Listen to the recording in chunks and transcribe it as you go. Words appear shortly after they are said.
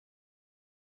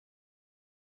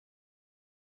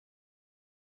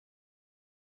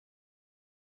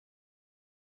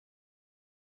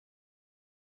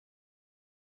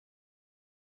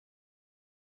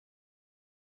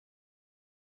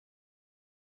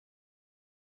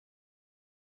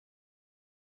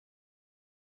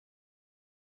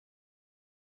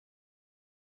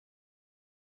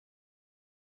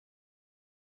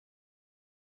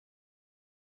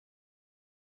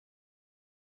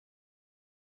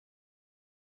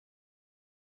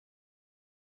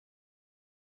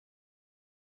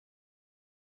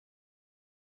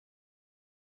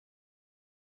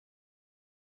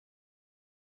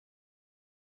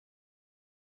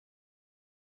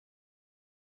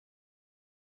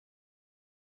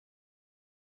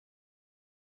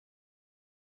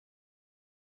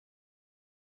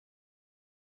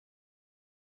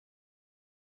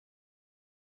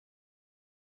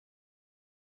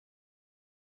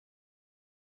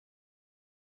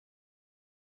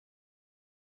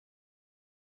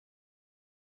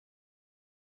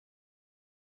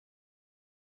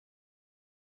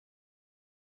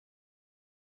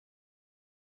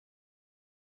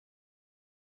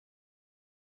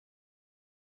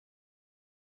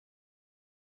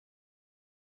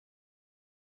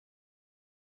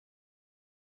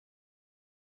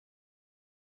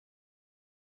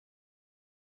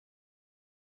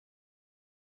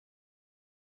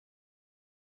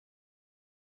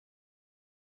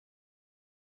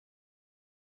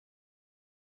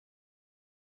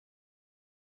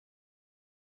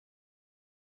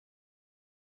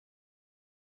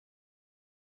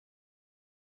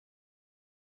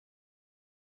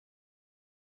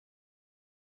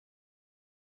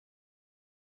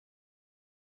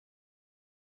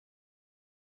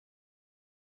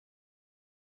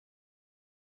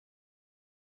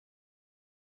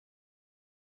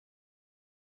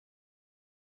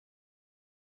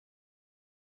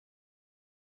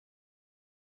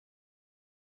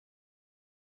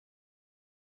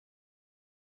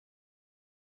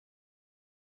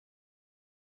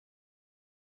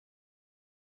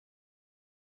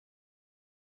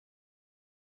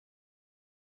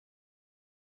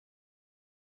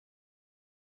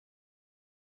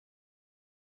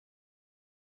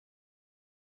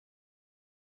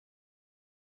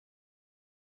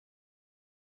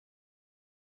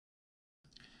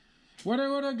What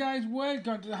up, guys?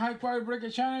 Welcome to the High Quality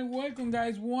Breaker channel. Welcome,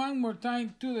 guys, one more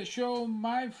time to the show,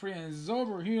 my friends.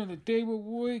 Over here on the table,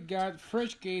 we got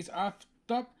fresh case of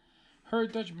top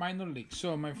Heritage Minor League.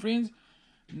 So, my friends,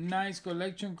 nice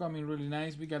collection coming, really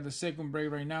nice. We got the second break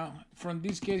right now. From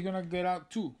this case, gonna get out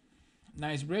two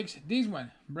nice breaks. This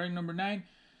one, break number 9,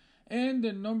 and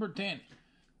the number 10,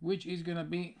 which is gonna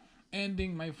be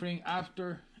ending, my friend,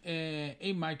 after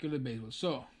Immaculate Baseball.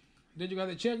 So, then you got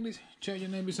the checklist. Check your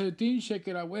name beside the team. Check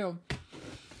it out well.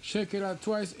 Check it out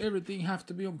twice. Everything have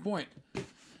to be on point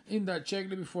in that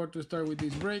checklist before to start with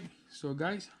this break. So,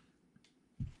 guys,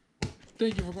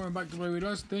 thank you for coming back to break with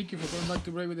us. Thank you for coming back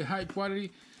to break with the High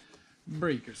Quality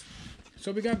Breakers.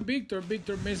 So we got Victor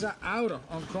Mesa auto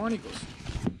on Chronicles.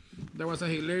 That was a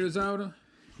hilarious auto.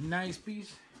 Nice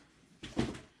piece.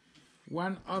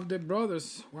 One of the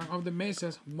brothers, one of the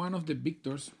Mesas, one of the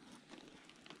Victors.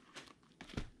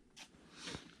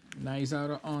 Nice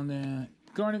auto on the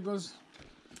Chronicles.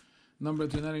 Number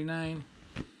 299.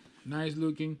 Nice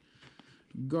looking.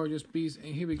 Gorgeous piece.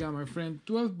 And here we got, my friend,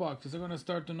 12 boxes. I'm going to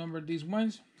start to number these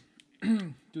ones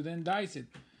to then dice it.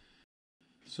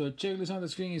 So checklist on the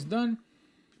screen is done.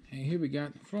 And here we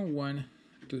got from 1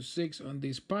 to 6 on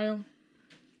this pile.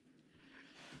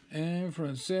 And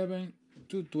from 7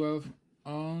 to 12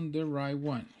 on the right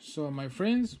one. So, my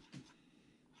friends,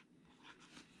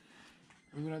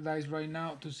 we're gonna dice right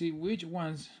now to see which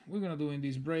ones we're gonna do in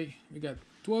this break. We got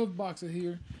 12 boxes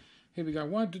here. Here we got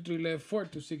 1, 2, 3 left, 4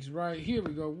 to 6 right. Here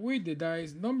we go with the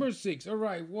dice. Number 6. All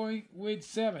right, with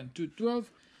 7 to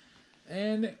 12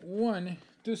 and 1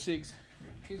 to 6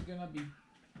 is gonna be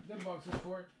the boxes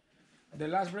for the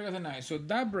last break of the night. So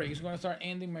that break is gonna start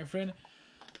ending, my friend,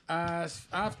 as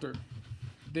after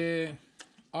the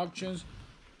auctions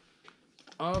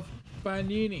of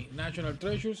Panini National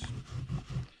Treasures.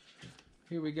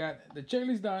 Here we got the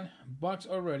checklist done, box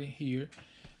already here,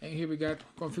 and here we got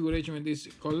configuration in this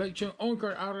collection, on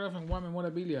card autograph and one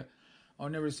memorabilia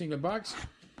on every single box.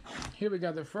 Here we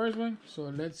got the first one. So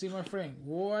let's see, my friend,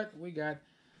 what we got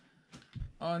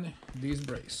on this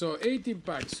break. So 18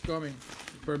 packs coming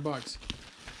per box.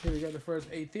 Here we got the first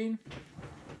 18.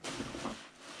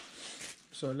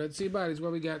 So let's see, buddies,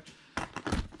 what we got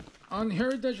on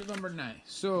Heritage number 9.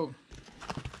 So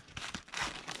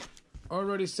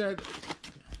already said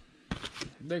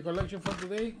the collection for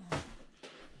today.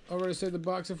 Already set the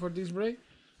boxes for this break.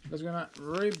 That's gonna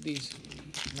rip this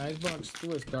nice box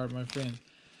to a start, my friend.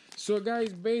 So,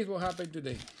 guys, baseball happened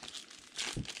today.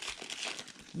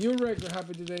 New record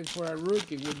happened today for a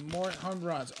rookie with more home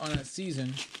runs on a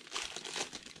season.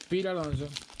 Pete Alonso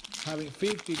having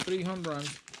 53 home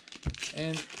runs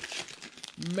and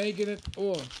making it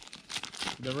all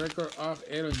the record of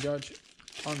Aaron Judge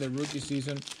on the rookie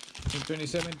season in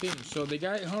 2017. So the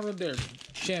guy 100 there,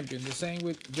 champion. The same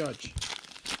with Judge,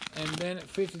 and then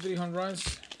 53 home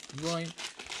runs, going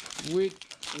with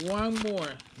one more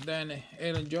than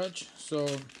Aaron Judge. So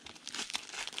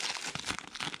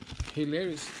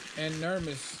hilarious and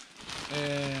enormous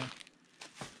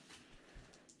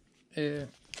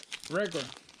record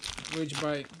reached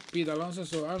by Pete Alonso.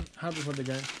 So I'm happy for the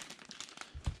guy.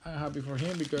 I'm happy for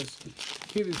him because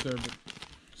he deserved it.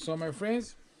 So, my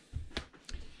friends,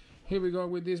 here we go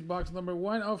with this box number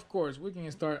 1. Of course, we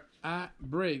can start a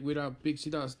break without Pixie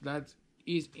Dust. That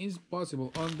is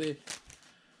impossible on the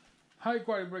High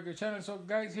Quality Breaker channel. So,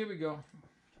 guys, here we go.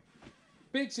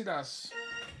 Pixie Dust.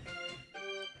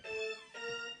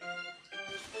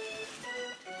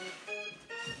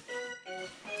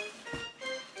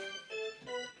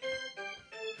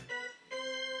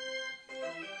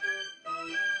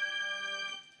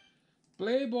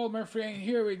 Play ball, my friend.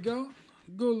 Here we go.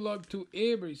 Good luck to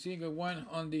every single one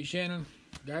on the channel,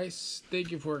 guys. Thank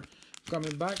you for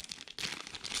coming back.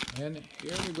 And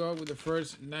here we go with the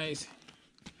first nice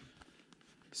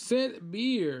set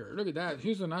beer. Look at that,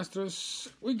 Houston Astros.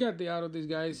 We got the out of these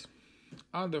guys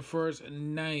on the first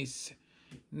nice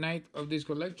night of this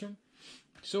collection.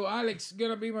 So Alex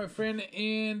gonna be my friend,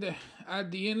 and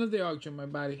at the end of the auction, my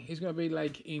buddy, it's gonna be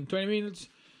like in 20 minutes.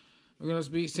 We're gonna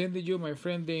be sending you my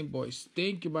friend Dane Boys.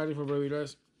 Thank you, buddy, for being with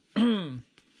us. And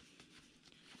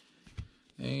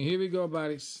here we go,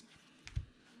 buddies.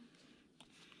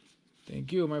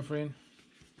 Thank you, my friend.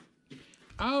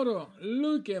 Auto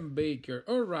looking Baker.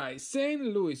 All right, St.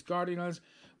 Louis Cardinals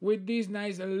with this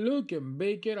nice looking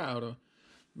Baker auto.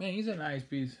 Man, he's a nice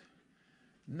piece.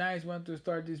 Nice one to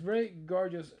start this break.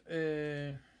 Gorgeous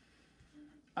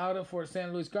auto for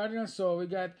St. Louis Cardinals. So we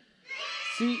got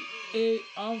CA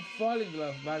on falling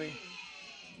glove, buddy.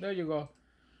 There you go.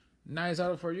 Nice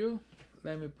auto for you.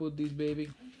 Let me put this baby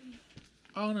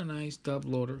on a nice top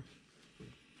loader.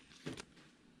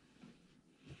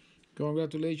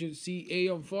 Congratulations, CA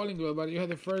on Falling Glove, but you have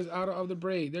the first auto of the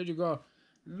break. There you go.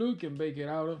 Luke and Bake It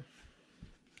Auto.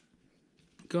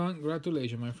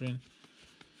 Congratulations, my friend.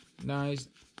 Nice.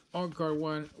 On card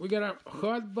one. We got a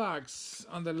hot box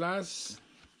on the last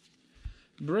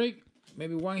break.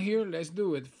 Maybe one here. Let's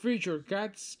do it. Feature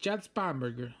Cats, Chad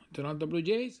Spanberger. Toronto Blue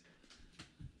Jays.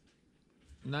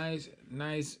 Nice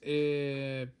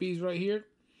piece right here.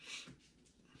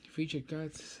 Feature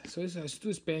Cats. So it's a Stu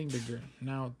Spanberger.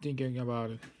 Now thinking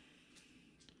about it.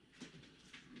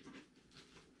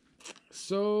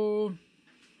 So,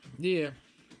 yeah.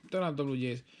 Toronto Blue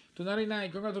Jays.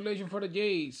 299. Congratulations for the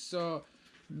Jays. So,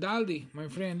 Daldi, my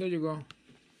friend. There you go.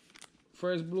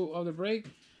 First blue of the break.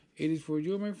 It is for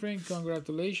you, my friend.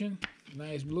 Congratulations.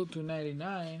 Nice blue.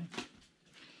 299.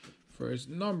 First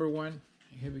number one.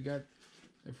 Here we got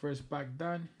the first pack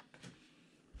done.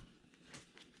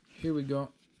 Here we go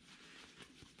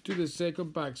to the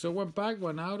second pack. So one pack,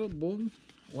 one auto, boom,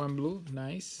 one blue,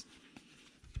 nice.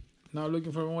 Now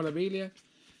looking for memorabilia.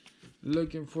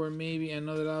 Looking for maybe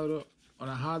another auto on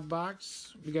a hot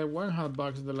box. We got one hot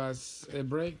box in the last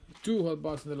break, two hot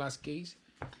boxes in the last case.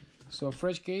 So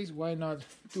fresh case, why not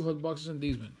two hot boxes in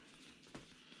this one?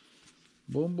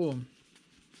 Boom, boom.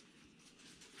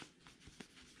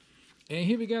 And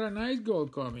here we got a nice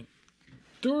gold coming.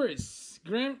 Tourists,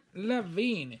 Graham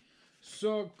Levine.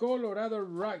 So Colorado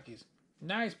Rockies.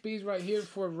 Nice piece right here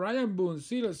for Ryan Boone.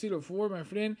 004, my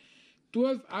friend.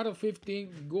 12 out of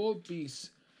 15 gold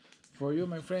piece for you,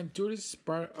 my friend. Tourists,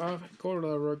 part of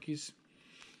Colorado Rockies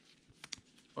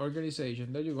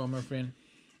organization. There you go, my friend.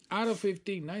 Out of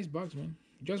 15. Nice box, man.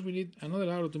 Just we need another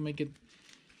auto to make it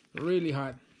really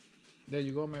hot. There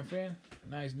you go, my friend.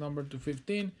 Nice number to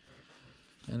 15.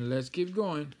 And let's keep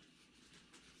going.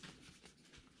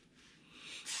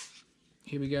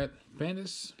 Here we got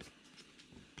pandas,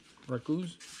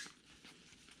 raccoons.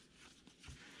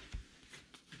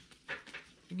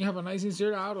 You can have a nice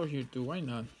insert auto here too. Why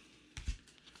not?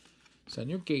 It's a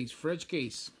new case, fresh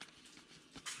case.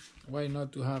 Why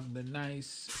not to have the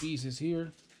nice pieces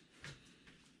here?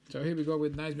 So here we go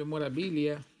with nice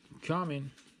memorabilia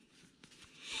coming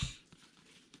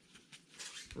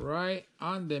right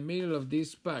on the middle of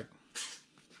this pack.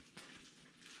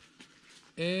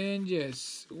 And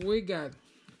yes, we got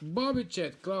Bobby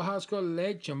Chet, Clubhouse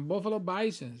Collection, Buffalo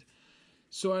Bisons.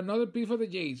 So another piece for the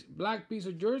Jays. Black piece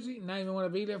of jersey, nice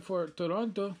memorabilia for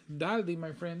Toronto. Daldi,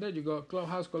 my friend, there you go.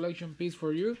 Clubhouse Collection piece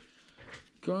for you.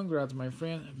 Congrats, my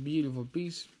friend. Beautiful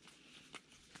piece.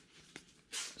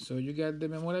 So you got the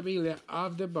memorabilia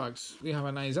of the box. We have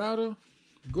a nice auto,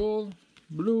 gold,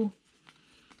 blue,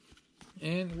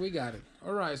 and we got it.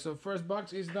 All right, so first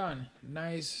box is done.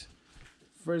 Nice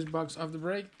first box of the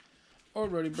break.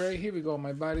 Already break. Here we go,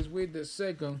 my buddies, with the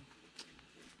second.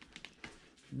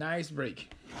 Nice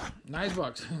break. Nice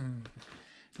box.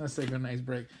 Not second, nice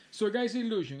break. So guys,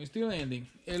 Illusion is still ending.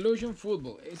 Illusion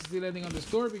Football is still ending on the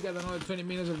store. We got another 20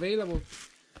 minutes available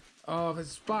of a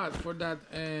spot for that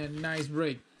nice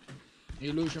break.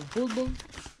 Illusion Football.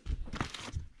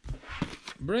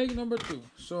 Break number 2.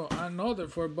 So another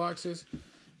 4 boxes.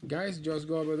 Guys, just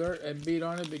go over there and beat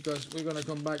on it because we're going to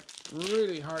come back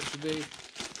really hard today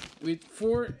with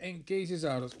 4 encases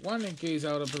out. 1 encase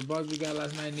out per box. We got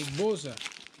last night Nick Bosa,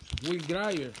 Will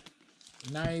Grier,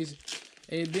 nice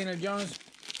Dana Jones,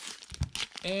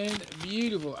 and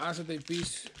beautiful acetate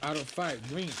piece out of 5,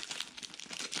 green.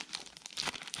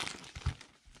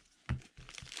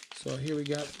 So here we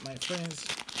got, my friends,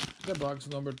 the box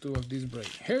number 2 of this break.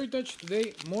 Heritage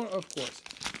today, more of course.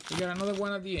 We got another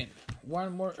one at the end.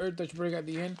 One more Heritage break at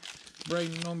the end.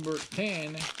 Break number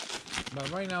 10.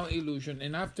 But right now, Illusion.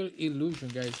 And after Illusion,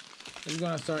 guys, it's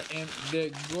going to start in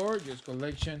the gorgeous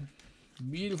collection.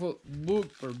 Beautiful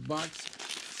book per box.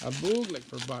 A booklet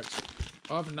per box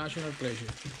of National Treasure.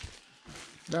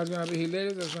 That's going to be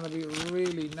hilarious. That's going to be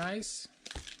really nice.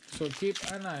 So keep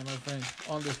an eye, my friends,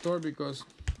 on the store because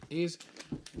it's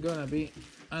going to be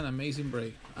an amazing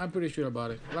break. I'm pretty sure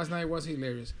about it. Last night was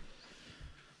hilarious.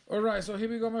 Alright, so here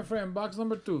we go, my friend. Box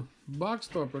number 2. Box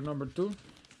topper number 2.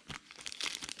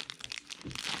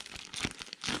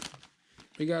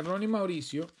 We got Ronnie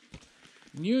Mauricio,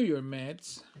 New York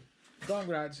Mets.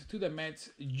 Congrats to the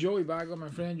Mets. Joey Bago, my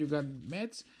friend. You got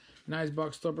Mets. Nice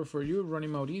box topper for you. Ronnie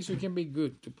Mauricio. Can be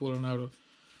good to pull an out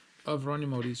of Ronnie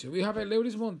Mauricio. We have a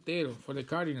Leuris Montero for the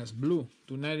Cardinals. Blue.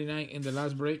 $2.99 in the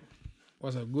last break.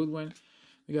 Was a good one.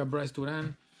 We got Bryce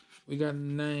Duran. We got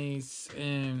nice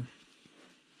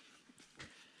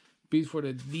piece for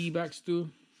the D-backs too.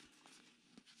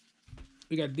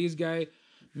 We got this guy,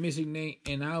 missing name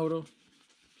and auto.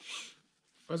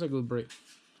 Was a good break.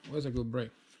 Was a good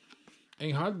break.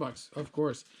 And hot box, of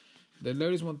course. The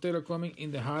Leris Montero coming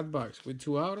in the hot box with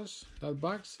 2 autos. That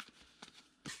box.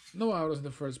 No autos in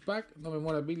the first pack. No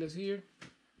memorabilia here.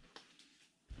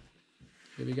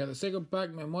 Here we got the second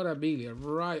pack, memorabilia,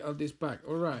 right on this pack.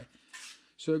 Alright.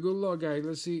 So good luck, guys.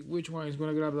 Let's see which one is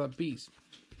going to grab that piece.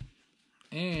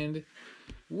 And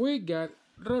we got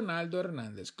Ronaldo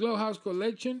Hernandez. Clubhouse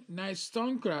Collection. Nice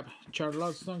Stone Crab.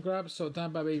 Charlotte Stone Crab. So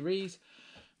Tampa Bay Rays.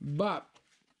 Bob.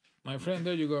 My friend,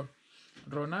 there you go.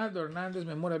 Ronaldo Hernandez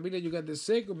memorabilia. You got the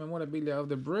second memorabilia of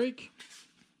the break.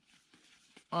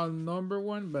 All number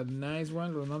 1, but nice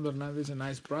one. Ronaldo Hernandez, a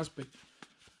nice prospect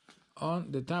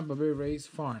on the Tampa Bay Rays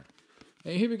farm.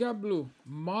 And here we got blue.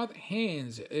 Mud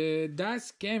Hands.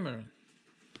 That's Cameron.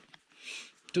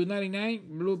 $2.99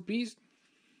 blue piece.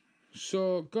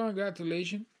 So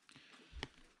congratulations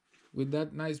with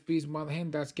that nice piece, Mud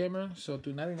Hand. That's Cameron. So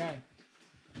 $2.99.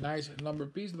 Nice number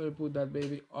piece. Let me put that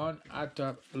baby on a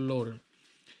top loader.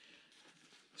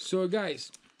 So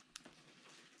guys,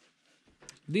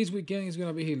 this weekend is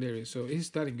gonna be hilarious. So it's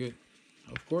starting good.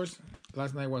 Of course,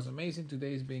 last night was amazing.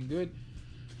 Today is being good.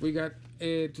 We got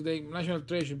today National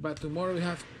Treasure, but tomorrow we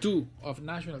have 2 of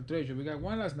National Treasure. We got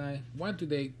 1 last night, 1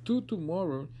 today, 2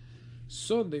 tomorrow,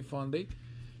 Sunday Funday,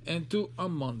 and 2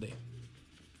 on Monday.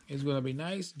 It's gonna be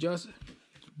nice just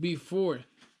before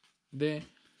the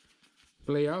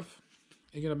playoff.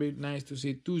 It's gonna be nice to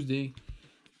see Tuesday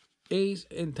A's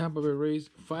and Tampa Bay Rays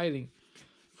fighting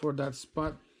for that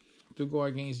spot to go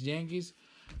against Yankees.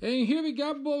 And here we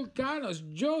got Volcanos,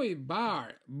 Joey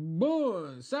Barr,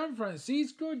 boom, San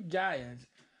Francisco Giants.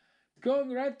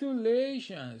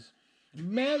 Congratulations,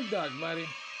 Mel Dog, buddy.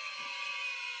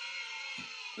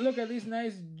 Look at this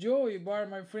nice Joey Barr,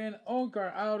 my friend,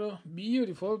 on-car auto,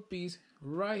 beautiful piece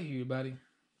right here, buddy.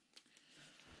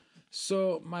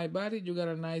 So, my buddy, you got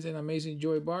a nice and amazing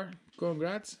Joey Barr.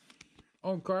 Congrats.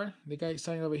 On-car, the guy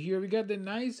signed over here. We got the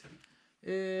nice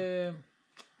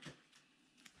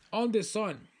On the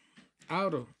Sun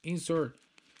auto insert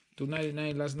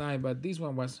 $2.99 last night, but this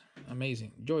one was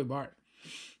amazing. Joey Barr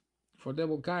for the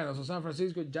Volcanoes of San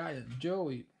Francisco Giants.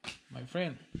 Joey, my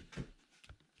friend.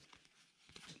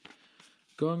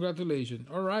 Congratulations.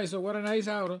 All right, so what a nice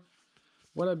auto.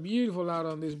 What a beautiful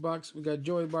auto on this box. We got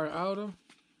Joey Barr auto.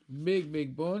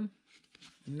 Big bone.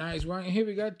 Nice one. And here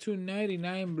we got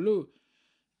 $2.99 blue.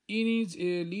 Innings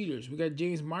leaders. We got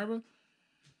James Marble.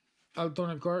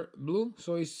 Altona Core blue.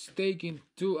 So it's taking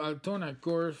to Altona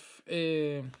Core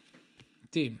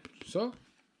team. So,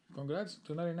 congrats.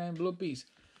 $2.99 blue piece.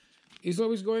 It's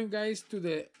always going, guys, to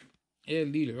the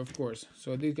leader, of course.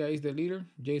 So this guy is the leader,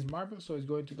 James Marble. So it's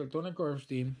going to the Altona Core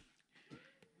team.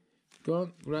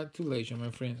 Congratulations, my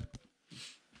friends.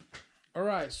 All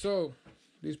right, so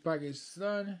this pack is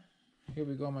done. Here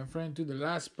we go, my friend, to the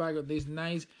last pack of this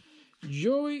nice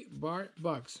Joey Barr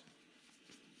box.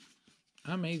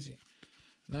 Amazing.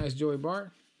 Nice Joey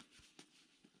Barr.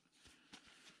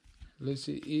 Let's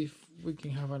see if we can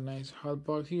have a nice hot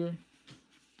box here.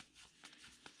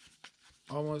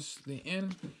 Almost the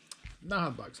end. The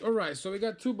hot box. All right, so we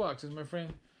got 2 boxes, my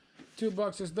friend. 2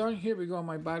 boxes done. Here we go,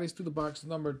 my buddies, to the box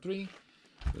number 3.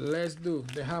 Let's do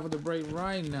the half of the break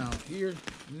right now. Here,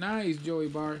 nice Joey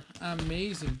Barr.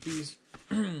 Amazing piece.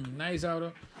 Nice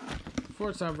auto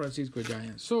for San Francisco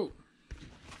Giants. So,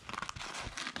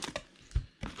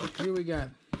 here we got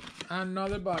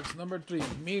another box, number 3,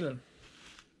 Miller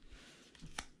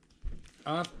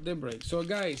of the break. So,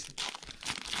 guys,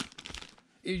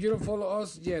 if you don't follow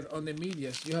us yet on the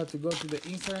medias, you have to go to the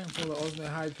Instagram, follow us on the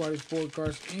High Quality Sport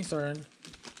Cars Instagram.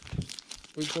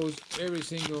 We post every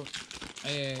single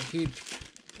hit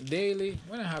daily.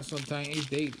 When I have some time, it's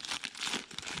daily.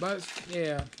 But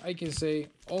yeah, I can say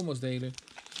almost daily.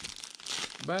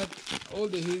 But all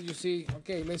the hits you see,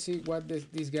 okay, let's see what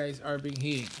these guys are being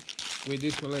hitting with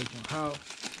this collection, how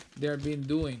they're been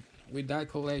doing with that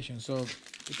collection. So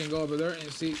you can go over there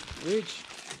and see which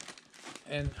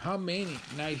and how many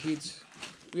night hits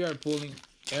we are pulling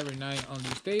every night on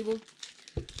this table.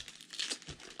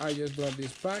 I just brought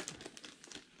this pack.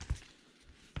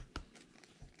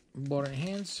 Button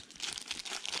hands.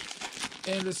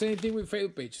 And the same thing with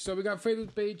Facebook page. So we got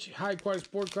Facebook page, High Quality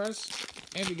Sport Cars.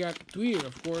 And we got Twitter,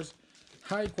 of course,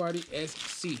 High Quality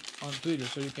SC on Twitter.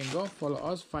 So you can go follow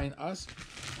us, find us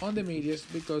on the medias,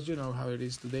 because you know how it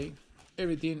is today.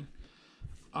 Everything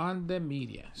on the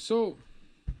media. So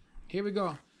here we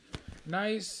go.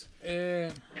 Nice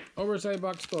oversized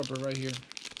box stopper right here.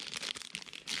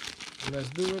 Let's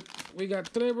do it. We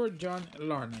got Trevor John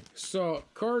Larnach. So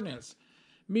Cardinals,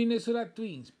 Minnesota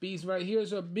Twins piece right here.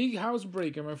 So big house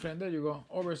breaker, my friend. There you go.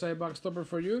 Oversized box stopper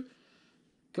for you.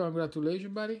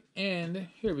 Congratulations, buddy. And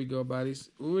here we go, buddies,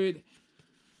 with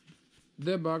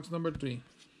The box number 3.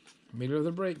 Middle of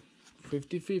the break.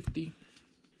 50-50.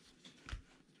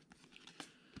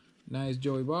 Nice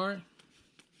Joey bar.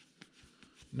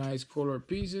 Nice color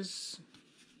pieces.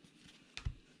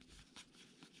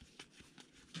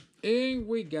 And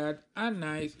we got a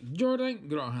nice Jordan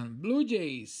Graham Blue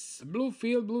Jays.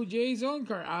 Bluefield Blue Jays on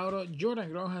card auto.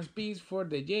 Jordan Graham's piece for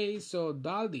the Jays. So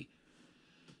Daldi,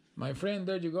 my friend,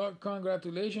 there you go.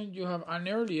 Congratulations. You have an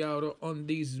early auto on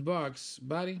this box,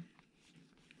 buddy.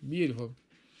 Beautiful.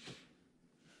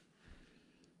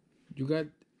 You got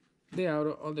the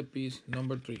auto on the piece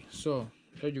number 3. So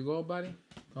there you go, buddy.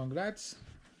 Congrats.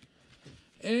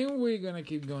 And we're gonna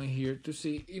keep going here to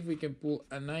see if we can pull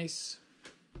a nice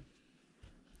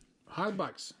hot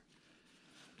box.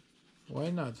 Why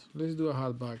not? Let's do a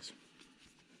hot box.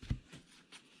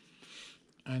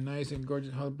 A nice and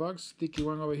gorgeous hot box. Sticky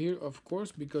one over here, of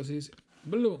course, because it's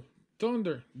blue.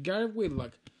 Thunder, Garrett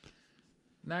Whitlock.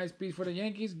 Nice piece for the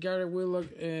Yankees. Garrett Whitlock,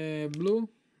 blue,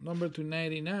 number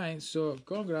 299. So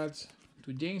congrats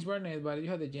to James Barnett, buddy. You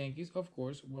have the Yankees, of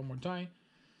course. One more time.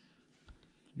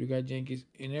 You got Yankees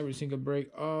in every single break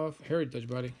of Heritage,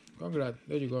 buddy. Congrats.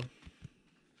 There you go.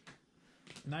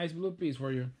 Nice blue piece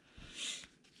for you.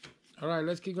 All right,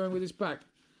 let's keep going with this pack.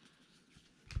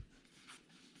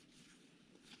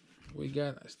 We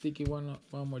got a sticky one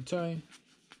more time.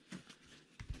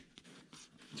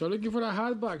 So looking for a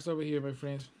hot box over here, my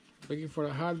friends. Looking for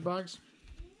a hot box.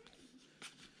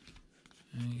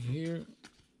 And here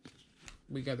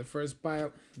we got the first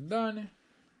pile done.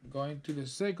 Going to the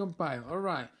second pile. All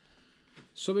right.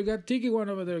 So we got Tiki one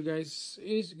over there, guys.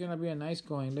 It's gonna be a nice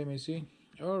coin. Let me see.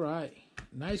 All right.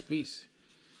 Nice piece.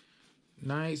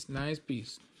 Nice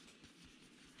piece.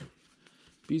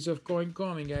 Piece of coin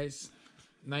coming, guys.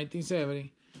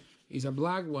 1970. It's a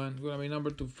black one. Gonna be number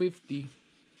 250.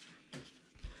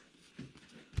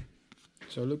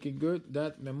 So looking good.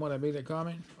 That memorabilia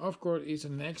coming. Of course, it's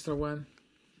an extra one.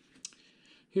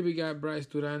 Here we got Bryce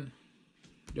Duran.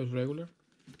 Just regular.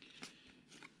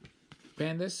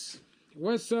 Pandas.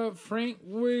 What's up, Frank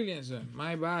Williamson?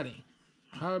 My body.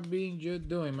 How being you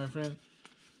doing, my friend?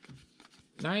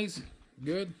 Nice,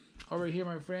 good. Over here,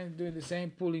 my friend, doing the same,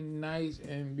 pulling nice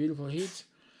and beautiful hits.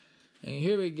 And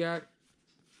here we got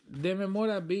the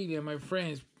memorabilia, my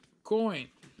friends. Coin,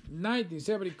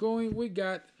 1970 coin. We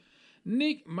got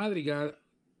Nick Madrigal.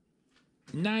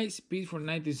 Nice piece for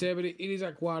 1970. It is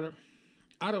a quarter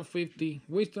out of 50.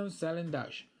 Winston Salem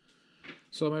Dash.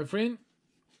 So, my friend,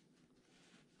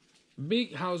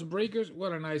 Big House Breakers.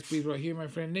 What a nice piece right here, my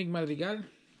friend. Nick Madrigal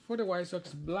for the White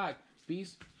Sox, black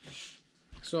piece.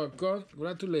 So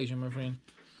congratulations, my friend.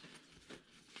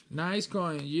 Nice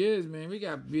coin. Yes, man. We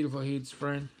got beautiful hits,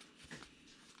 friend.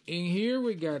 In here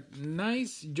we got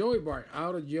nice Joey bar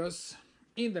auto just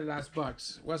in the last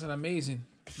box. Was an amazing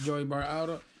Joey bar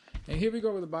auto. And here we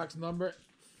go with the box number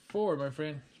 4, my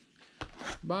friend.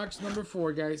 Box number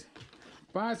 4, guys.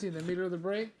 Passing the middle of the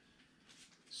break.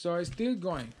 So it's still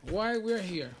going. While we're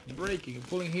here, breaking,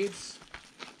 pulling hits.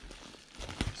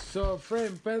 So,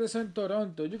 friend, Pederson,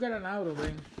 Toronto. You got an auto,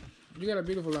 man. You got a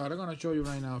beautiful auto. I'm going to show you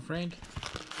right now, Frank.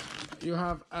 You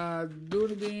have a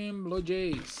Dunedin Blue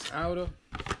Jays auto.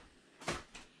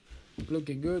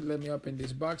 Looking good. Let me open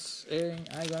this box. And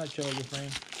I'm going to show you, friend.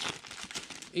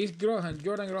 It's Graham,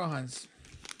 Jordan Graham's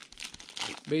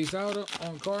base auto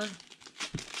on card.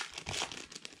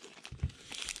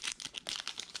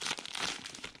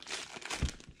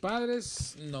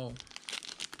 Padres, no.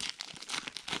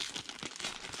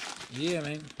 Yeah,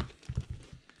 man.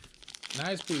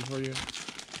 Nice piece for you.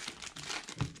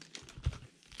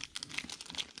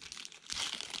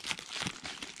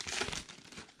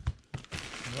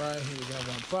 Right here we got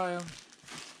one pile.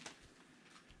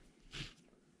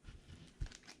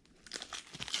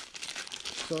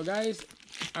 So guys,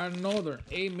 another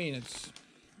 8 minutes.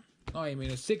 No, 8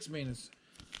 minutes, 6 minutes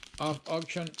of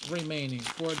auction remaining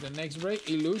for the next break.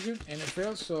 Illusion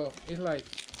NFL. So it's like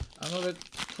another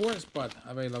 4 spot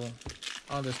available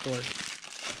on the store.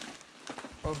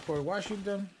 Of course,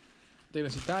 Washington,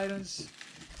 Tennessee Titans.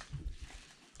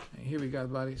 And here we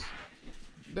got, buddies,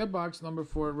 the box number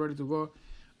 4 ready to go,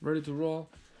 ready to roll.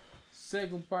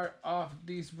 Second part of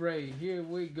this break. Here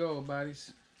we go,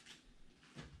 buddies.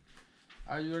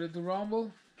 Are you ready to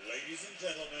rumble? Ladies and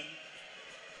gentlemen,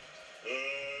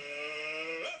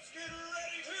 let's get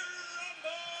ready to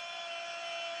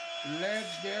rumble!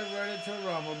 Let's get ready to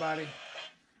rumble, buddy.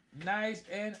 Nice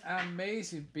and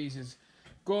amazing pieces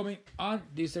coming on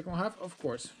the second half, of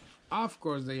course. Of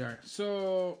course they are.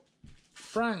 So,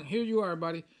 Frank, here you are,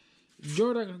 buddy.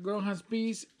 Jordan Graham's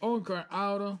piece, on-card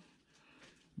auto,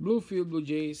 Bluefield Blue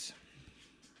Jays.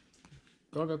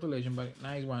 Congratulations, buddy.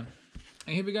 Nice one.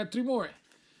 And here we got three more.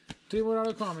 Three more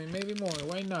auto coming, maybe more.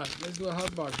 Why not? Let's do a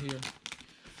hot box here.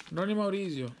 Ronnie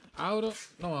Mauricio. Auto,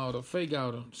 no auto, fake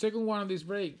auto. Second one on this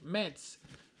break, Mets.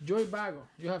 Joey Bago.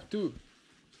 You have two.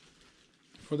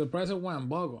 For the price of one,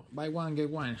 Bago. Buy one, get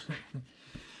one.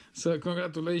 So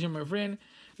congratulations, my friend.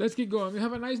 Let's keep going. We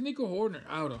have a nice Nico Horner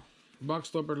auto. Box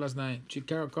stopper last night.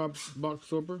 Chicago Cubs box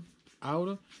stopper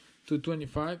auto.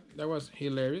 225. That was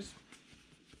hilarious.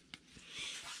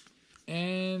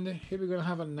 And here we're gonna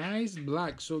have a nice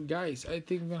black. So guys, I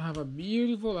think we're gonna have a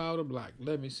beautiful auto black.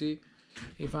 Let me see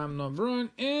if I'm not wrong.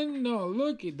 And no,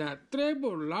 look at that.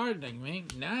 Trevor Larnach, man.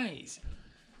 Nice.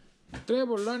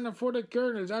 Trevor Larnach for the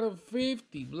Colonels out of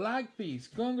 50. Black piece.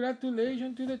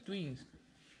 Congratulations to the Twins.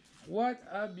 What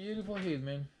a beautiful hit,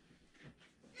 man.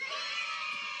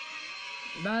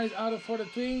 Nice auto for the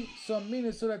Twins. Some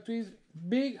Minnesota Twins.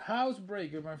 Big house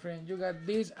breaker, my friend. You got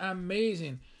this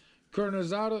amazing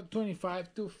Colonel's auto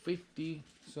 25 to 50.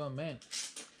 So, man,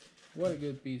 what a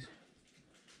good piece.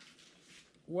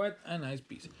 What a nice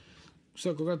piece.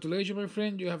 So, congratulations, my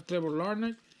friend. You have Trevor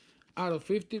Larnach out of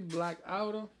 50. Black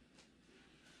auto.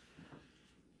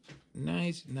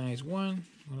 Nice, nice one.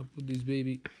 I'm going to put this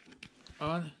baby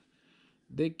on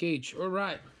the cage. All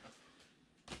right.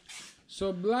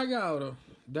 So, black auto.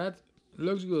 That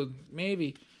looks good.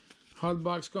 Maybe hot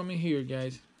box coming here,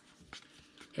 guys.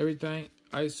 Every time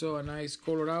I saw a nice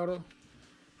color auto,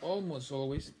 almost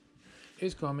always,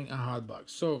 is coming a hot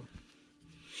box. So,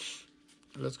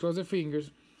 let's cross the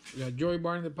fingers. We got Joey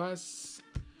Bar in the pass.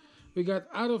 We got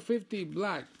out of 50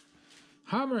 black.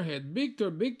 Hammerhead,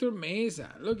 Victor Mesa.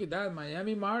 Look at that,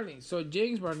 Miami Marlins. So,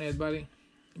 James Barnett, buddy.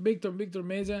 Victor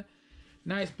Mesa.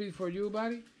 Nice pick for you,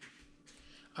 buddy.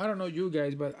 I don't know you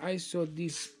guys, but I saw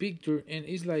this picture and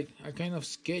it's like a kind of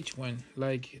sketch one,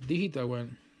 like digital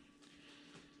one.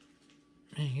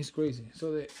 Man, it's crazy.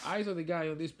 So the eyes of the guy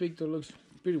on this picture looks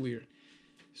pretty weird.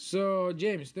 So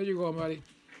James, there you go, buddy.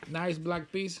 Nice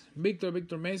black piece. Victor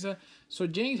Mesa. So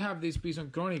James have this piece on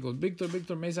Chronicle.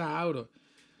 Victor Mesa auto.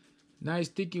 Nice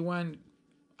sticky one.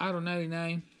 Auto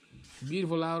 99.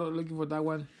 Beautiful auto. Looking for that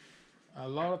one a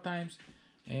lot of times.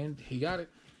 And he got it.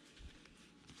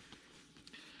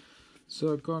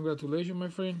 So congratulations, my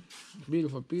friend.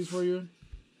 Beautiful piece for you.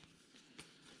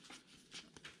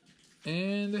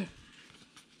 And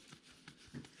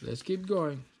let's keep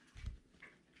going.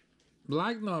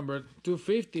 Black number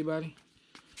 250, buddy.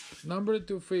 Number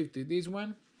 250. This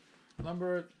one,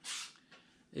 number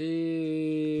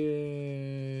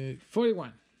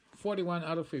 41. 41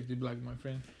 out of 50, black, my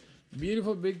friend.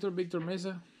 Beautiful Victor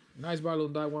Mesa. Nice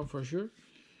balloon, that one for sure.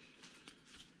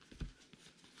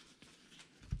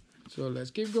 So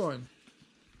let's keep going.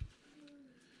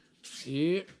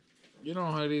 Yeah, you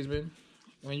know how it is, man.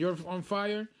 When you're on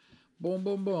fire, boom,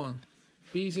 boom, boom.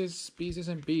 Pieces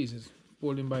and pieces.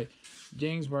 Pulling by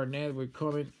James Barnett. We're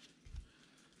coming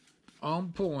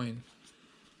on point.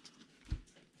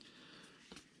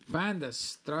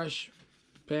 Pandas, trash,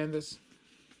 pandas.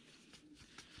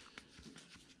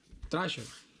 Trasher,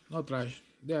 not trash.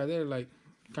 They're like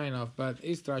kind of, but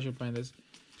it's Trasher Pandas.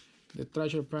 The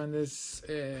Trasher Pandas,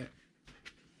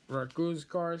 Raccoons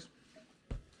cars.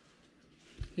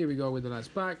 Here we go with the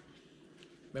last pack.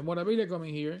 Memorabilia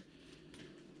coming here.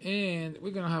 And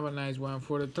we're going to have a nice one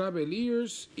for the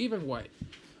Travelers, even white.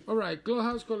 All right,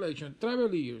 Clubhouse Collection,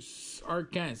 Travelers,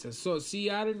 Arkansas. So,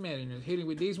 Seattle Mariners hitting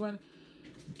with this one.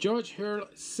 George Hurl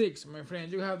 6, my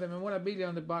friend. You have the memorabilia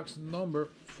on the box number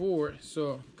 4.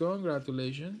 So,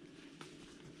 congratulations.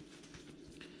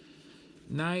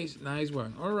 Nice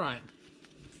one. All right.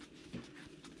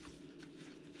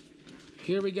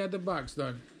 Here we got the box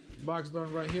done. Box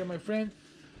done right here, my friend.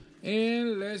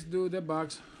 And let's do the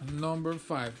box number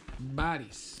 5.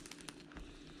 Bodies.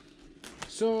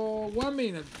 So 1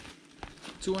 minute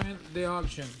to end the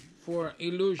auction for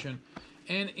Illusion.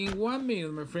 And in 1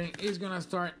 minute, my friend, it's gonna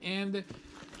start and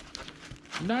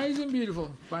nice and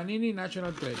beautiful Panini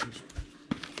National Treasures.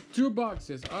 2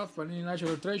 boxes of Panini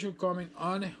National Treasure coming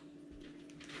on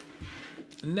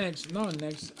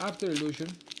after Illusion.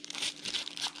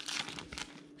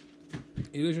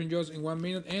 Illusion just in 1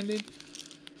 minute ending.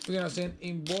 We're gonna send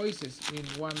invoices in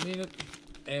 1 minute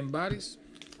and bodies.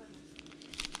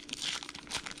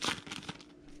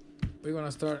 We're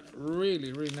gonna start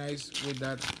really nice with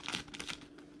that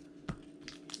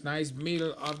nice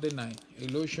middle of the night.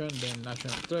 Illusion, then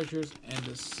National Treasures, and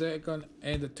the second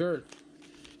and the third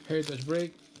Heritage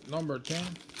Break number 10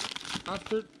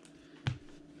 after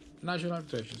National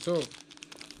Treasures. So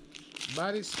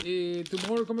bodies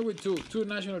tomorrow coming with two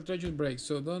National Treasures breaks.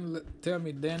 So don't tell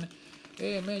me then,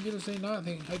 hey man, you don't say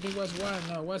nothing. I think it was 1.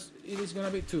 No, it is gonna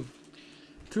be 2.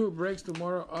 2 breaks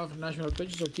tomorrow of National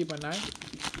Touch, so keep an eye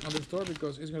on the store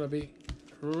because it's gonna be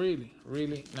really,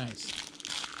 really nice.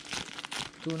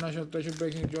 2 National Touch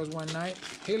breaks in just one night.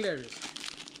 Hilarious.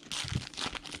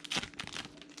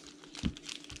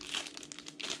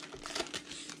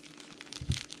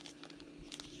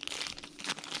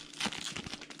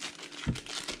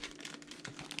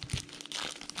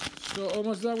 So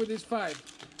almost done with these 5.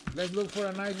 Let's look for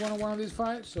a nice one on one of these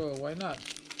 5. So why not?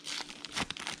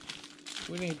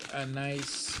 We need a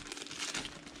nice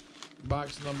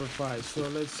box number 5. So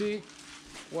let's see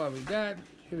what we got.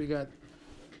 Here we got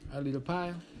a little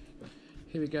pile.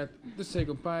 Here we got the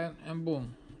second pile, and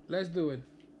boom, let's do it.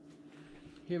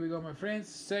 Here we go, my friends.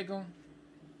 Second,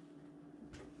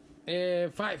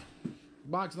 5.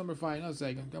 Box number 5. No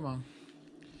second. Come on.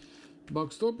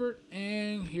 Box stopper,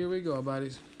 and here we go,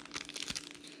 buddies.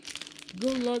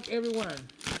 Good luck, everyone.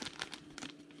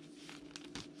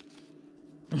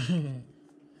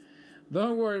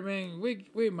 Don't worry, man.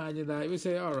 We imagine that. We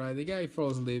say, all right, the guy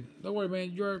falls asleep. Don't worry,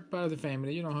 man. You're part of the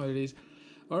family. You know how it is.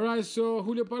 All right, so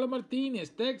Julio Pablo Martinez,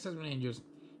 Texas Rangers.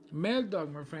 Mel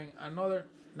Dog, my friend. Another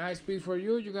nice piece for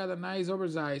you. You got a nice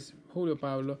oversized Julio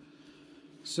Pablo.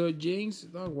 So, James,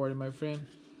 don't worry, my friend.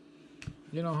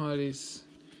 You know how it is.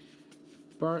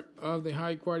 Part of the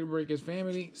High Quality Breakers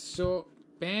family. So,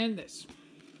 Pandas.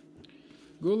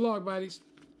 Good luck, buddies.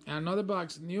 Another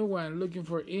box, new one. Looking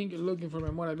for ink, looking for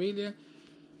memorabilia,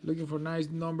 looking for nice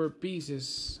number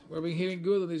pieces. We've been hitting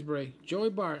good on this break. Joey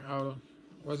Bart auto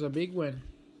was a big win.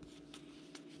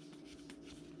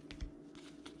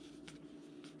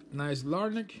 Nice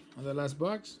Larnach on the last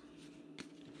box.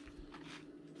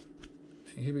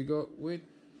 And here we go with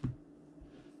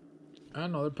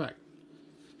another pack.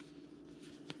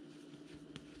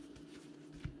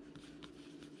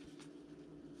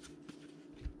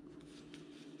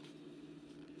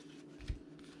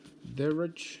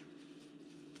 Derrich.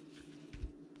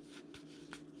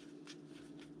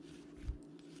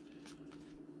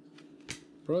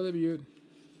 Pro debut.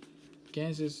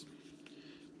 Kansas.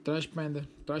 Trash Panda.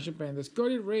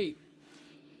 Cody Ray.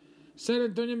 San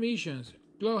Antonio Missions.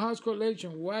 Clubhouse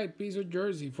Collection. White piece of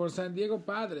jersey for San Diego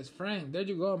Padres. Frank. There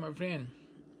you go, my friend.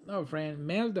 No, friend.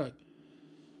 Mel Dog.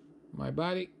 My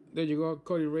body. There you go.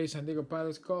 Cody Ray. San Diego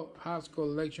Padres. Clubhouse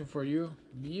Collection for you.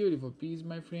 Beautiful piece,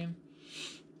 my friend.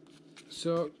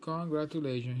 So,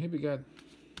 congratulations. Here we got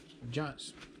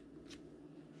Johns.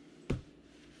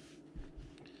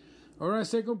 Alright,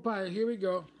 second pile. Here we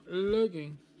go.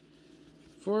 Looking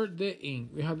for the ink.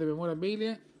 We have the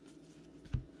memorabilia.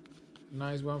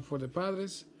 Nice one for the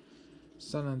Padres.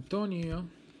 San Antonio.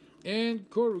 And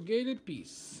corrugated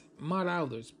piece.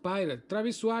 Marauders. Pirate.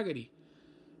 Travis Swaggerty.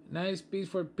 Nice piece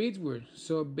for Pittsburgh.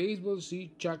 So, baseball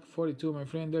C Chuck 42, my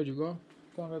friend. There you go.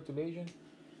 Congratulations.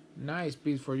 Nice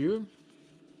piece for you.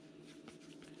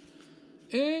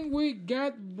 And we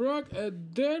got Brock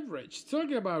Derrich.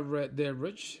 Talking about Red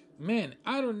Derrich. Man,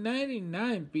 out of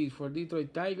 99 piece for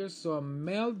Detroit Tigers. So a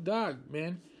Mel Dog,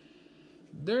 man.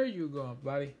 There you go,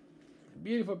 buddy.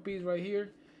 Beautiful piece right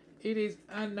here. It is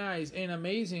a nice and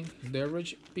amazing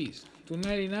Derrich piece.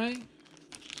 $2.99.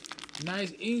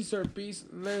 Nice insert piece.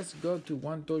 Let's go to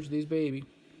one touch this baby.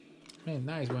 Man,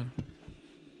 nice one.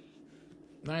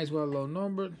 Nice one, low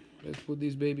number. Let's put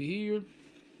this baby here.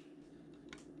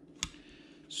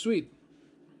 Sweet.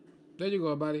 There you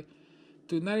go, buddy.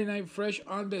 $2.99 fresh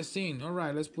on the scene. All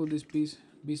right, let's put this piece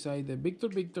beside the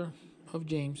Victor of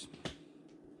James.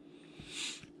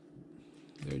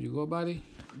 There you go, buddy.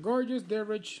 Gorgeous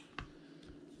Derrich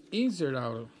insert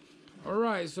auto. All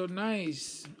right, so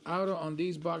nice auto on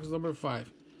this box number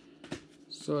 5.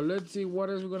 So let's see what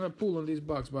else we're gonna pull on this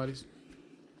box, buddies.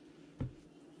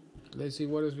 Let's see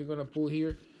what else we're gonna pull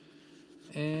here.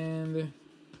 And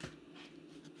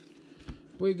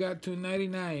we got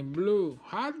 $2.99 blue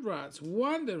Hot Rods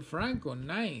Wander Franco.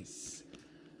 Nice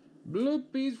blue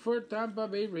piece for Tampa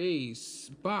Bay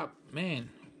Rays. Bob, man,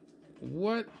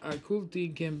 what a cool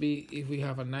thing can be if we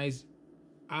have a nice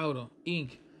auto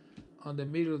ink on the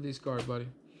middle of this card, buddy.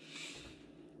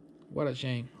 What a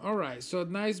shame. All right, so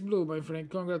nice blue, my friend.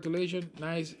 Congratulations.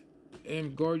 Nice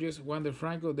and gorgeous Wander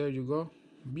Franco. There you go.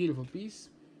 Beautiful piece.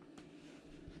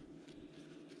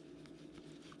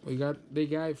 We got the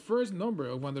guy first number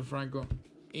of Wander Franco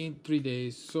in 3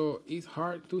 days, so it's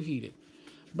hard to hit it.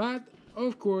 But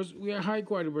of course, we are high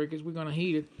quality breakers. We're gonna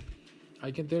hit it. I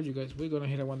can tell you guys, we're gonna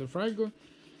hit a Wander Franco.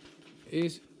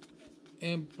 It's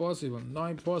impossible,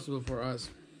 not impossible for us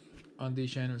on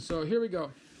this channel. So here we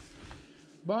go.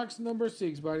 Box number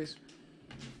 6, buddies.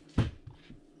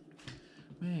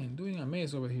 Man, doing a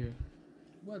mess over here.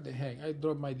 What the heck? I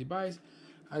dropped my device.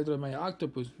 I drop my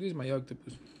octopus. This is my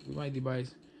octopus with my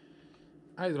device.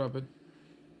 I drop it.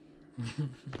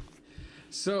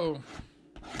 So,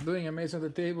 doing a mess on the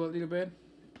table a little bit.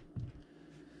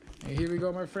 And here we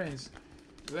go, my friends.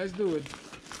 Let's do it.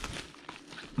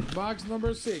 Box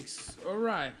number 6. All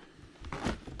right.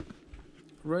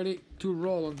 Ready to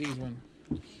roll on this one.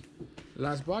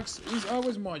 Last box is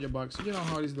always Mojo box. You know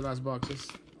how it is, the last boxes.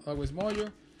 Always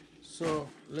Mojo. So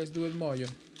let's do it Mojo.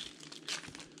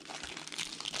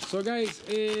 So guys,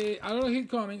 a lot of hit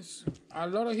comments. A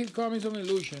lot of hit comments on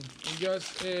Illusion. In just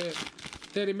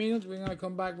 30 minutes, we're gonna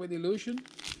come back with Illusion.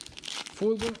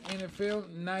 Football, NFL,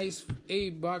 nice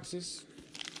 8 boxes.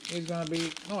 It's gonna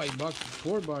be, no, 8 boxes,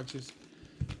 4 boxes.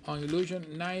 On Illusion,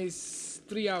 nice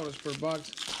 3 hours per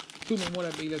box. 2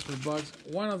 memorabilias per box.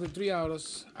 One of the 3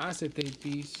 hours acetate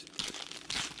piece.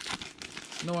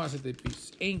 No acetate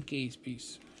piece, encase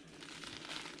piece.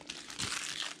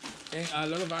 And a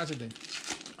lot of acetate.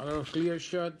 A lot of clear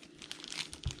shot.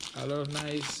 A lot of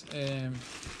nice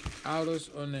autos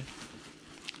on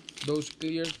those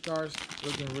clear cars.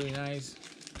 Looking really nice.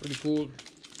 Pretty cool.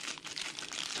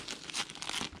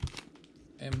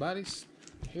 And bodies.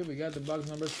 Here we got the box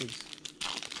number 6.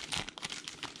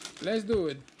 Let's do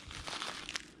it.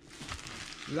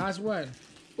 Last one.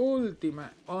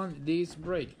 Ultima on this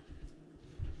break.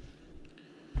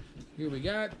 Here we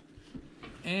got.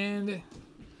 And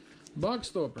box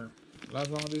stopper. Last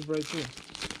one on this break too.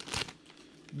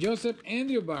 Joseph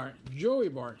Andrew Joey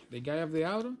Bar, the guy of the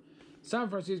auto. San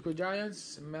Francisco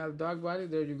Giants, Mel Dog Body.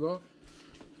 There you go.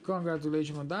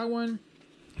 Congratulations on that one.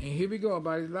 And here we go,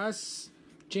 buddy. Last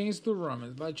chance to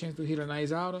run. Last chance to hit a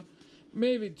nice auto.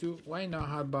 Maybe 2. Why not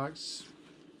hot box?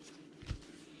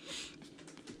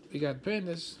 We got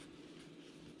Pendas.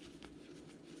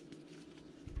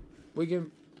 We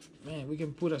can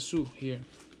put a Sue here.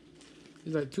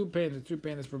 It's like 2 Pendas, 3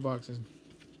 Pendas per boxes.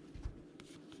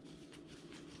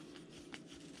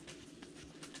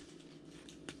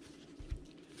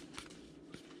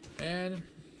 And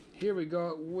here we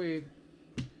go with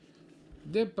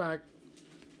the pack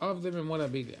of the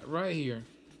memorabilia right here.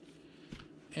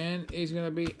 And it's gonna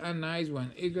be a nice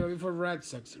one. It's gonna be for Red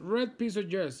Sox. Red piece of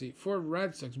jersey for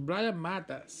Red Sox. Brian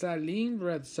Mata, Saline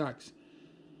Red Sox.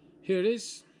 Here it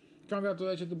is.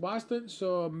 Congratulations to Boston.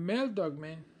 So Mel Dog,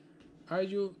 man, are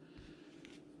you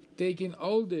taking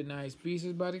all the nice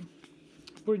pieces, buddy?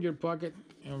 Put in your pocket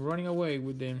and running away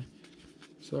with them.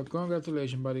 So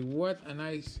congratulations, buddy. What a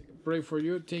nice break for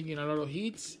you. Taking a lot of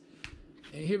hits.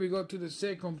 And here we go to the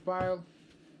second pile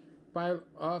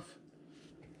of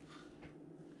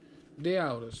the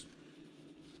autos.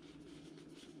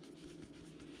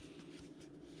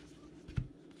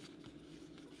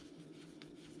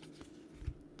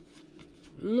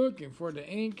 Looking for the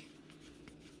ink.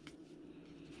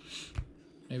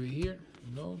 Maybe here.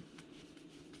 No.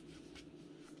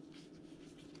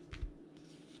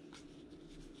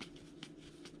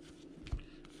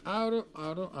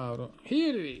 Auto.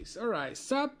 Here it is. All right.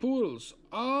 Sap Poodles.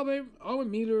 Oven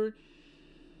Miller.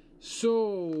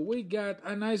 So we got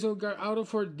a nice old guard auto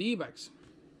for D-backs.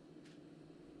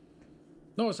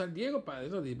 No, San Diego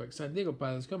Padres, not D-backs. San Diego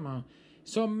Padres. Come on.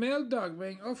 So Mel Dog,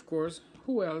 man, of course.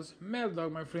 Who else? Mel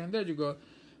Dog, my friend. There you go.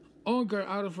 On guard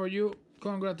auto for you.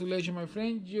 Congratulations, my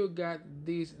friend. You got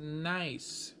this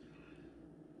nice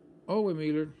Owen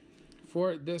Miller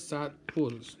for the Sap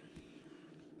Poodles.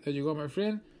 There you go, my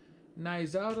friend.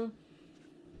 Nice auto.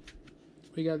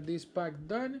 We got this pack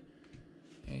done.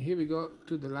 And here we go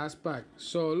to the last pack.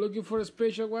 So looking for a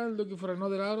special one, looking for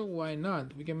another auto, why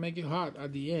not? We can make it hot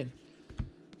at the end.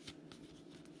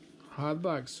 Hot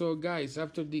box. So guys,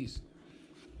 after this,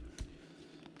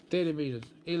 30 minutes.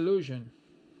 Illusion.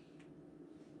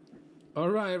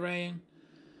 Alright, Ryan.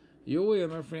 You will,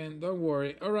 my friend. Don't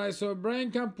worry. Alright, so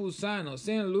Brian Campuzano,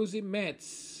 St. Lucie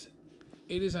Mets.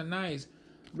 It is a nice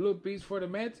blue piece for the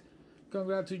Mets.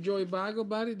 Congrats to Joey Bago,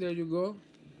 buddy. There you go.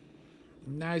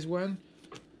 Nice one.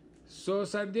 So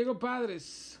San Diego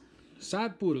Padres.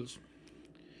 Sad Poodles.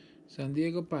 San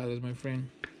Diego Padres, my friend.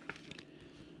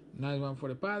 Nice one for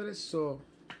the Padres. So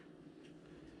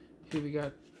here we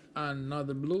got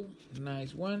another blue.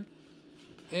 Nice one.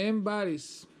 And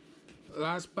bodies.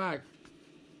 Last pack.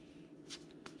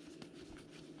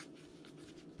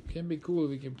 Can be cool if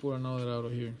we can pull another out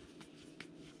of here.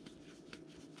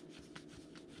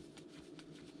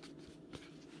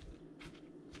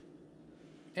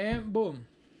 And boom,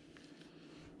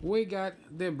 we got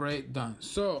the break done.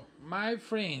 So my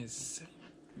friends,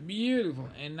 beautiful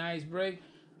and nice break,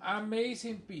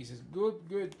 amazing pieces,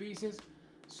 good pieces.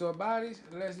 So buddies,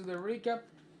 let's do the recap.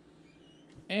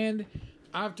 And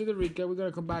after the recap, we're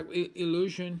gonna come back with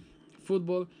Illusion,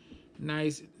 football,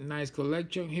 Nice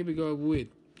collection. Here we go with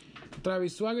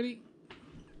Travis Swaggerty.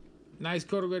 Nice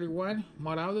corrugated one.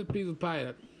 Marauder People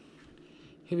Pirate.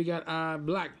 Here we got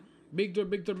black.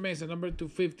 Victor Mesa, number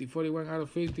 250. 41 out of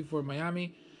 50 for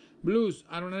Miami. Blues,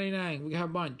 out of 99. We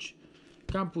have bunch.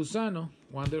 Campuzano,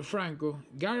 Wander Franco.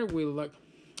 Gary Whitlock.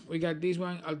 We got this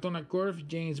one. Altona Curve,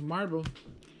 James Marble.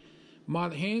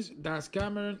 Mud Hens, Das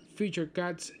Cameron. Feature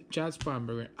Cats, Chad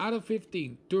Spamberger. Out of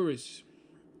 15. Tourists.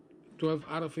 12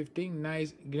 out of 15.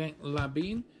 Nice Grant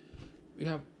Labine. We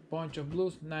have bunch of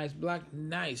blues. Nice black.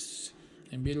 Nice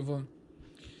and beautiful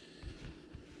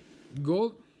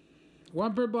gold.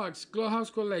 One per box. Clubhouse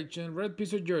Collection. Red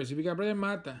piece of jersey. We got Brian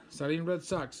Mata. Sarin Red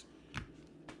Sox.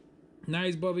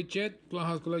 Nice Bobby Chet.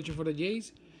 Clubhouse Collection for the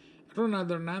Jays. Ronaldo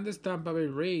Hernandez. Tampa Bay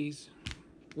Rays.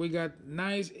 We got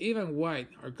nice Evan White.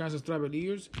 Arkansas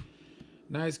Travelers.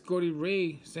 Nice Cody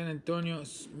Ray. San Antonio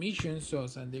Missions. So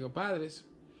San Diego Padres.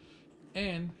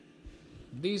 And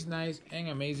this nice and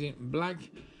amazing black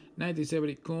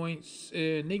 1970 coins.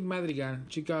 Nick Madrigal.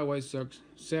 Chicago White Sox.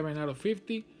 7 out of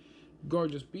 50.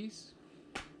 Gorgeous piece.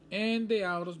 And the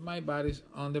autos, my bodies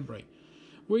on the break.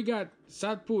 We got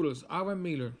Sad Poodles, Alvin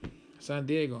Miller, San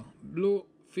Diego,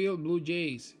 Bluefield Blue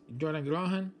Jays, Jordan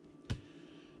Graham,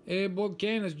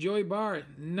 Volcanoes, Joey Bart,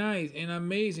 nice and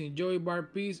amazing Joey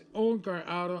Bart piece, on-card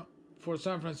auto for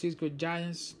San Francisco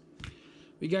Giants.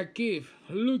 We got Keith,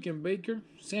 Luke and Baker,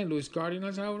 St. Louis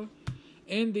Cardinals auto,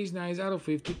 and this nice out of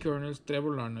 50 Colonels,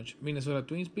 Trevor Larnach, Minnesota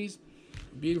Twins piece.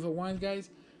 Beautiful ones, guys.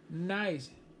 Nice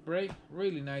break,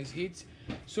 really nice hits.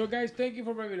 So guys, thank you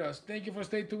for being with us. Thank you for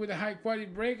staying tuned with the high quality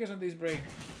breakers on this break.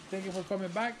 Thank you for coming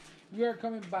back. We are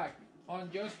coming back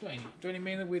on just 20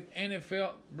 minutes with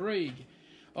NFL break.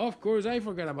 Of course, I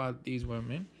forgot about this one,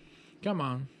 man. Come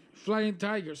on. Flying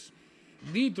Tigers,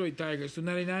 Detroit Tigers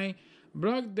 299,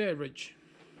 Brock Derridge.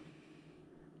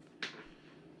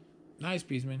 Nice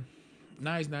piece, man.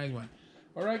 Nice one.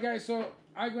 All right, guys, so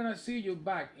I'm gonna see you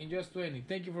back in just 20.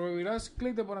 Thank you for being with us.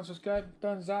 Click the button, subscribe,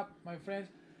 thumbs up, my friends,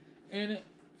 and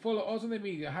follow us on the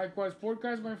media. High Quality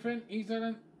Sportcast, my friend,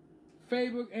 Instagram,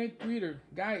 Facebook, and Twitter.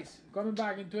 Guys, coming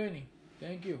back in 20.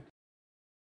 Thank you.